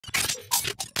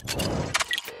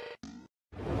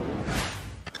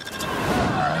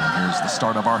The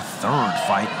start of our third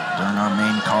fight during our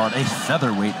main card, a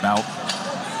featherweight bout.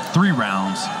 3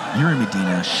 rounds, Yuri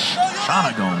Medina,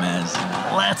 Shanna Gomez.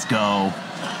 Let's go.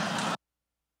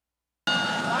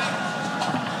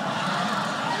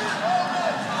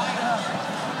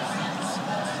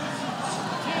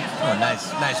 Oh,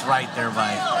 nice right there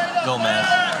by Gomez.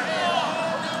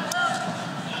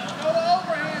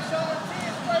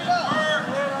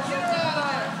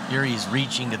 Yuri's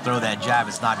reaching to throw that jab.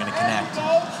 It's not going to connect.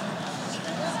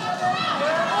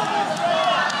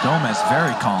 Gomez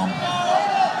very calm.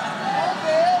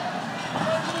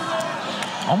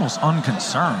 Almost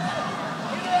unconcerned.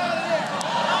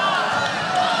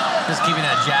 Just keeping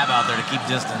that jab out there to keep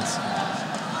distance.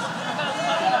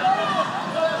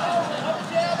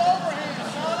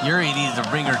 Yuri needs to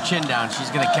bring her chin down. She's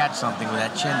going to catch something with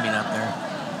that chin being up there.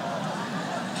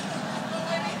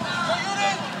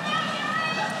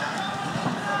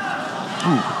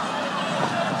 Ooh,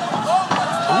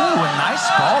 a nice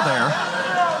ball there.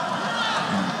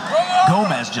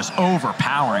 Gomez just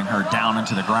overpowering her down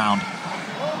into the ground.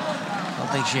 I don't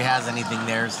think she has anything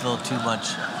there. It's still too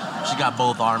much. She got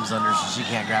both arms under, so she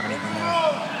can't grab anything there.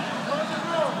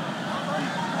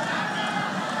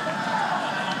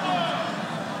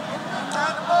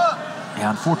 Yeah,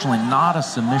 unfortunately not a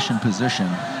submission position.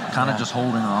 Kind of just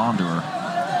holding her onto her.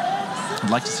 I'd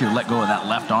like to see her let go of that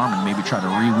left arm and maybe try to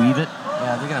reweave it.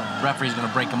 Yeah, the referee's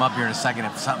gonna break him up here in a second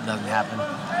if something doesn't happen.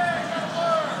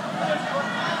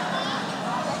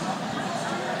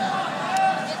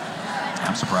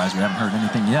 I'm surprised we haven't heard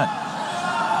anything yet.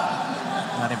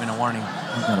 Not even a warning.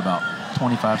 We've got about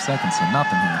 25 seconds, so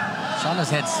nothing here. Shanna's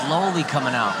head slowly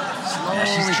coming out. Slowly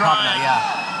she's popping trying. out, yeah.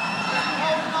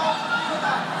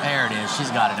 There it is, she's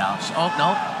got it out. Oh,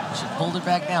 no, she pulled it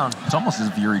back down. It's almost as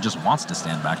if Yuri just wants to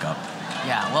stand back up.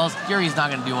 Yeah, well, Yuri's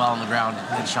not gonna do well on the ground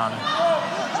against Shanna.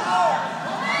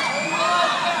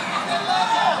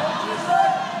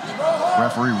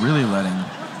 Referee really letting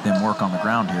them work on the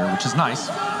ground here, which is nice.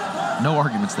 No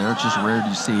arguments there. It's just rare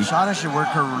to see. Shanna should work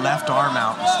her left arm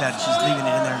out instead. She's leaving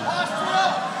it in there.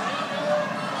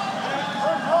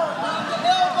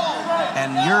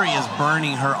 And Yuri is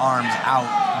burning her arms out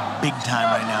big time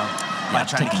right now by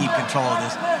trying to keep control of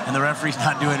this. And the referee's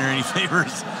not doing her any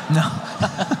favors. No.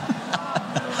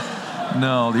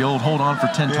 No, the old hold on for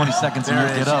 10, 20 seconds and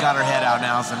you'll get up. She got her head out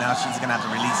now, so now she's going to have to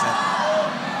release it.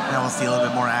 Now we'll see a little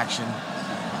bit more action.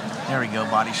 There we go,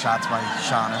 body shots by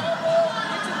Shanna.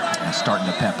 And starting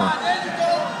to pepper.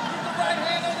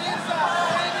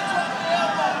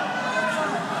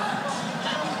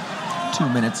 Two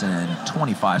minutes and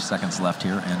 25 seconds left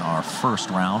here in our first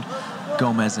round.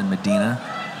 Gomez and Medina.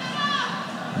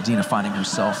 Medina finding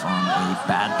herself on a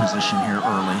bad position here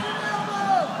early.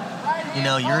 You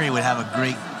know, Yuri would have a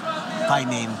great fight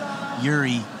name.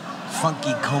 Yuri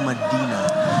Funky Comadina.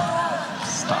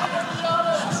 Stop.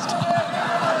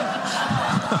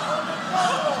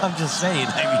 I'm just saying,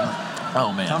 I mean,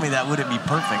 oh man. Tell me that wouldn't be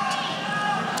perfect.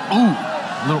 Ooh,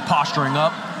 a little posturing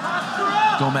up.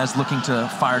 Gomez looking to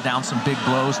fire down some big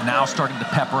blows. Now starting to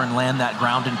pepper and land that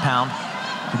ground and pound.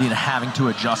 Medina having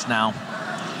to adjust now.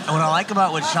 And what I like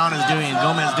about what Shanna's doing and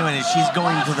Gomez doing is she's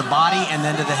going to the body and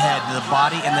then to the head, to the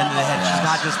body and then to the head. Yes. She's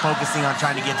not just focusing on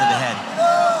trying to get to the head.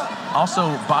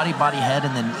 Also, body, head,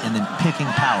 and then picking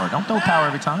power. Don't throw power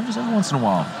every time, just every once in a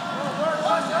while.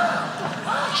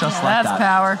 Just like that. That's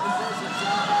power.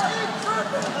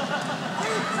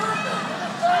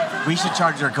 We should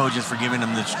charge our coaches for giving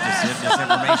them this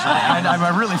information.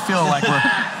 I really feel like we're...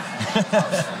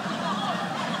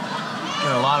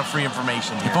 Get a lot of free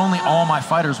information here. If only all my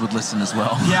fighters would listen as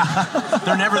well. Yeah,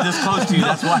 they're never this close to you,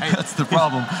 that's why. That's the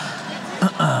problem.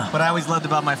 What I always loved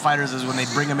about my fighters is when they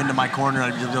bring them into my corner,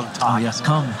 I'd be able to talk. Oh yes,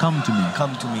 come to me.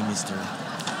 Come to me, mister.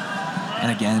 And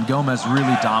again, Gomez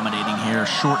really dominating here.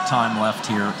 Short time left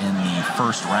here in the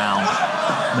first round.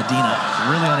 Medina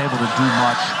really unable to do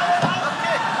much.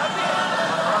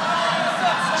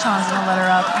 Sean's gonna let her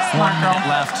up. Smart 1 minute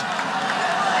left.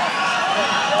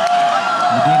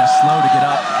 Medina slow to get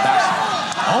up.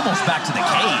 Almost back to the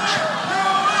cage.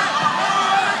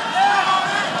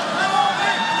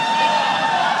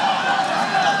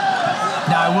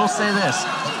 Now, I will say this,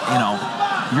 you know,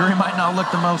 Yuri might not look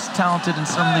the most talented in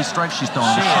some of these strikes she's throwing.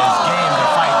 She is game to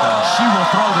fight, though. She will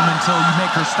throw them until you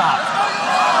make her stop.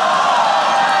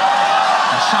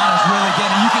 And Shanna's really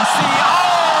getting, you can see,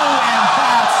 oh, and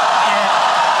that's it.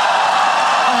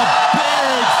 A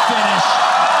big finish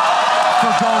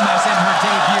for Gomez in her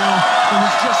debut. It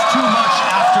was just too much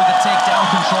after the takedown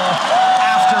control,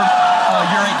 after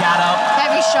Yuri got up.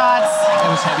 Heavy shots. It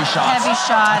was heavy shots. Heavy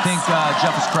shots. I think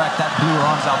Jeff was correct. That blew her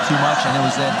arms out too much, and it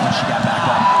was it when she got back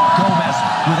up. Gomez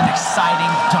with an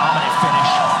exciting, dominant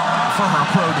finish for her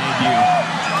pro debut.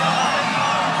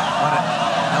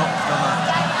 Nope, still not.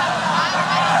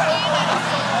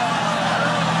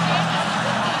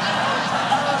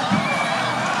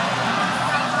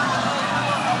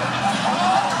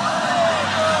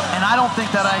 And I don't think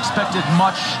that I expected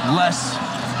much less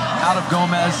out of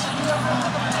Gomez.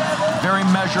 Very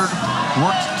measured,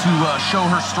 worked to show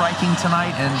her striking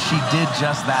tonight, and she did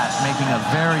just that, making a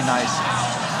very nice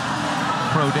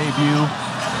pro debut.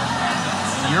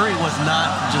 Yuri was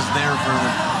not just there for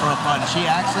fun. She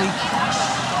actually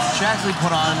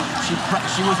put on. She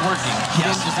was working.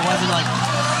 Yes. It wasn't like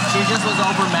she just was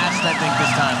overmatched. I think this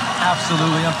time.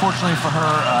 Absolutely. Unfortunately for her,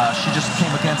 she just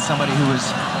came against somebody who was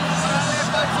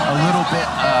a little bit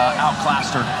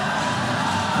outclassed her.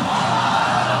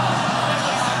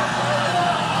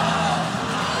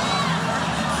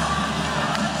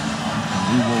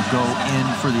 We will go in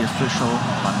for the official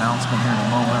announcement here in a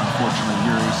moment. Unfortunately,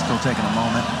 Yuri's still taking a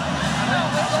moment.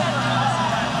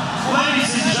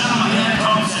 Ladies and gentlemen, here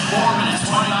comes in 4 minutes,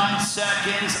 29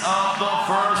 seconds of the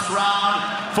first round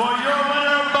for your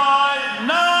winner by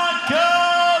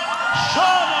knockout,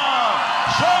 Shanna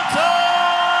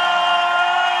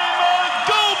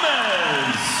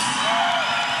Gomez.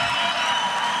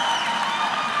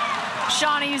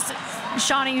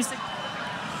 Shauna, you said...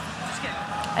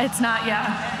 It's not,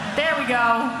 yeah. There we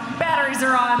go. Batteries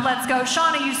are on. Let's go.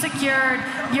 Shanna, you secured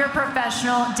your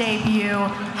professional debut.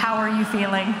 How are you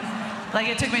feeling? Like,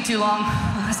 it took me too long.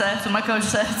 That's what my coach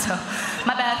said, so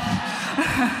my bad.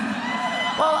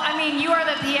 Well, I mean, you are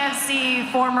the PFC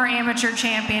former amateur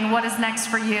champion. What is next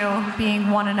for you,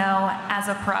 being 1-0 as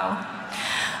a pro?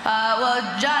 Well,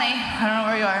 Johnny, I don't know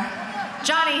where you are.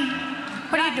 Johnny,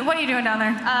 what are you doing down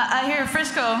there? I hear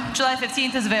Frisco, July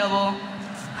 15th is available.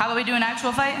 How about we do an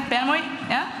actual fight? Bantamweight?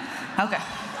 Yeah? Okay.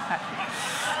 All right.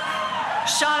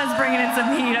 Shauna's bringing in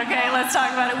some heat, okay? Let's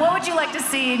talk about it. What would you like to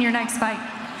see in your next fight?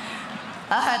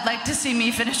 I'd like to see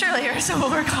me finish earlier, so we'll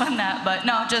work on that. But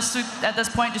no, just at this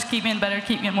point, just keep me in better,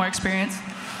 keep me in more experience.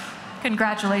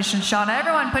 Congratulations, Shanna.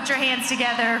 Everyone put your hands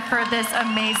together for this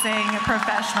amazing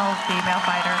professional female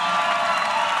fighter.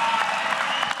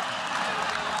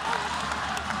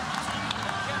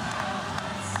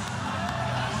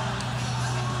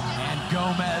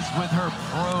 Gomez with her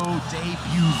pro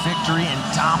debut victory in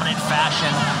dominant fashion.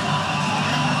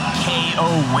 KO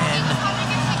win.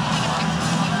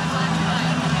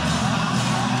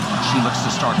 She looks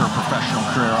to start her professional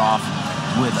career off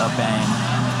with a bang.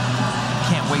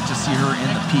 Can't wait to see her in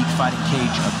the peak fighting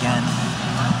cage again.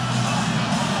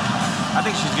 I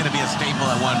think she's going to be a staple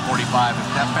at 145.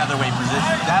 That featherweight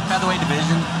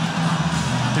division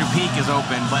through peak is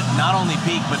open, but not only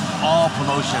peak, but all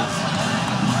promotions.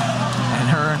 And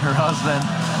her husband,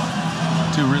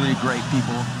 two really great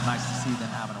people. Nice to see them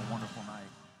having a wonderful night.